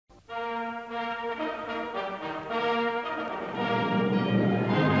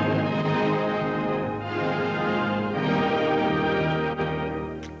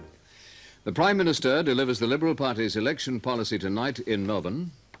The Prime Minister delivers the Liberal Party's election policy tonight in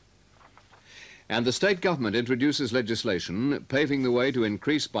Melbourne. And the state government introduces legislation paving the way to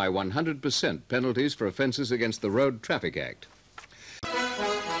increase by 100% penalties for offences against the Road Traffic Act.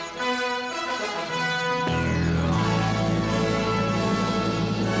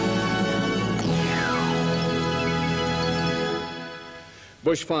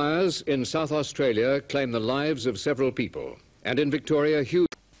 Bushfires in South Australia claim the lives of several people, and in Victoria, huge...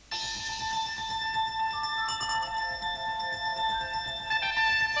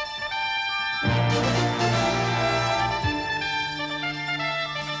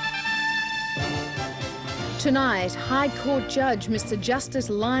 Tonight, High Court Judge Mr Justice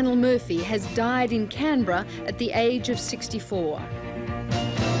Lionel Murphy has died in Canberra at the age of 64.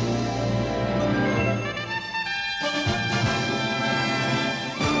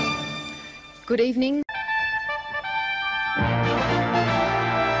 Good evening.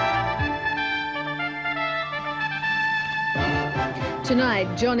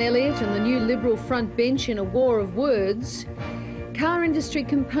 Tonight, John Elliott and the new Liberal front bench in a war of words. Car industry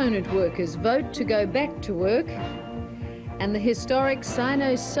component workers vote to go back to work. And the historic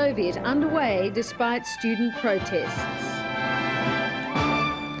Sino-Soviet underway despite student protests.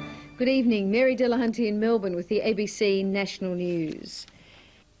 Good evening, Mary Delahunty in Melbourne with the ABC National News.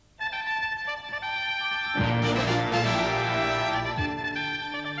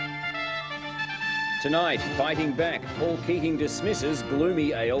 Tonight, fighting back, Paul Keating dismisses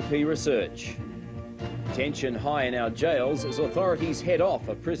gloomy ALP research. Tension high in our jails as authorities head off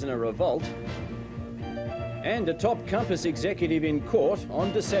a prisoner revolt. And a top Compass executive in court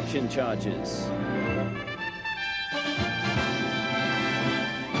on deception charges.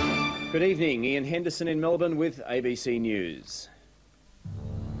 Good evening, Ian Henderson in Melbourne with ABC News.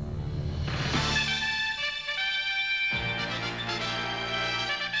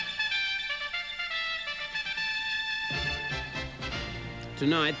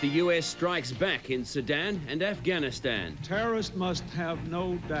 Tonight, the US strikes back in Sudan and Afghanistan. Terrorists must have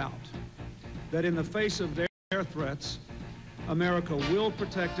no doubt that in the face of their threats, America will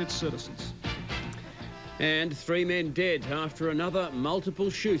protect its citizens. And 3 men dead after another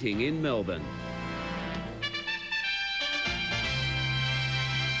multiple shooting in Melbourne.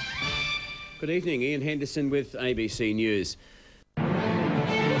 Good evening, Ian Henderson with ABC News.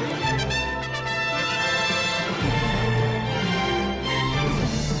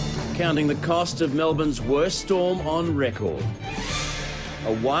 Counting the cost of Melbourne's worst storm on record.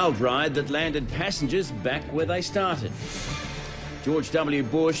 A wild ride that landed passengers back where they started. George W.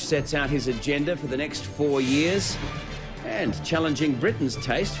 Bush sets out his agenda for the next 4 years and challenging Britain's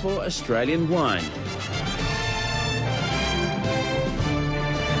taste for Australian wine.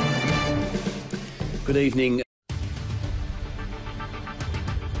 Good evening.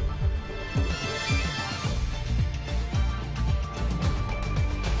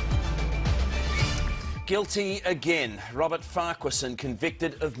 Guilty again. Robert Farquharson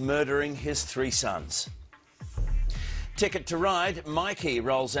convicted of murdering his 3 sons. Ticket to Ride, Mikey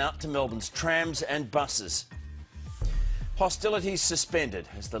rolls out to Melbourne's trams and buses. Hostilities suspended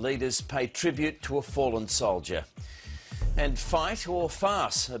as the leaders pay tribute to a fallen soldier. And fight or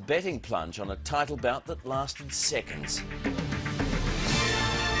farce, a betting plunge on a title bout that lasted seconds.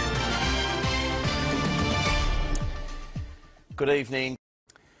 Good evening.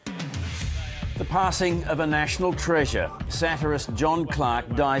 The passing of a national treasure. Satirist John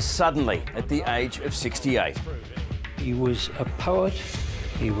Clarke dies suddenly at the age of 68. He was a poet,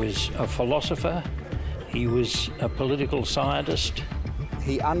 he was a philosopher, he was a political scientist.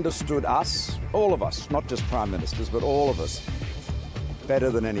 He understood us, all of us, not just prime ministers, but all of us, better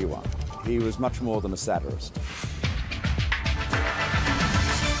than anyone. He was much more than a satirist.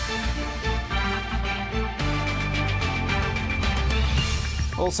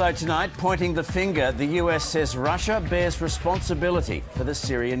 Also tonight, pointing the finger, the US says Russia bears responsibility for the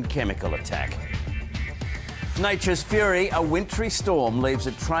Syrian chemical attack. Nature's fury, a wintry storm leaves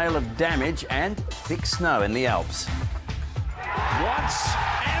a trail of damage and thick snow in the Alps. Once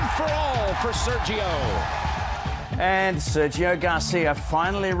and for all for Sergio. And Sergio Garcia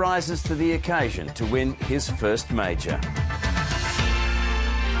finally rises to the occasion to win his first major.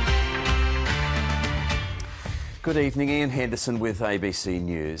 Good evening, Ian Henderson with ABC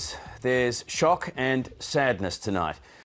News. There's shock and sadness tonight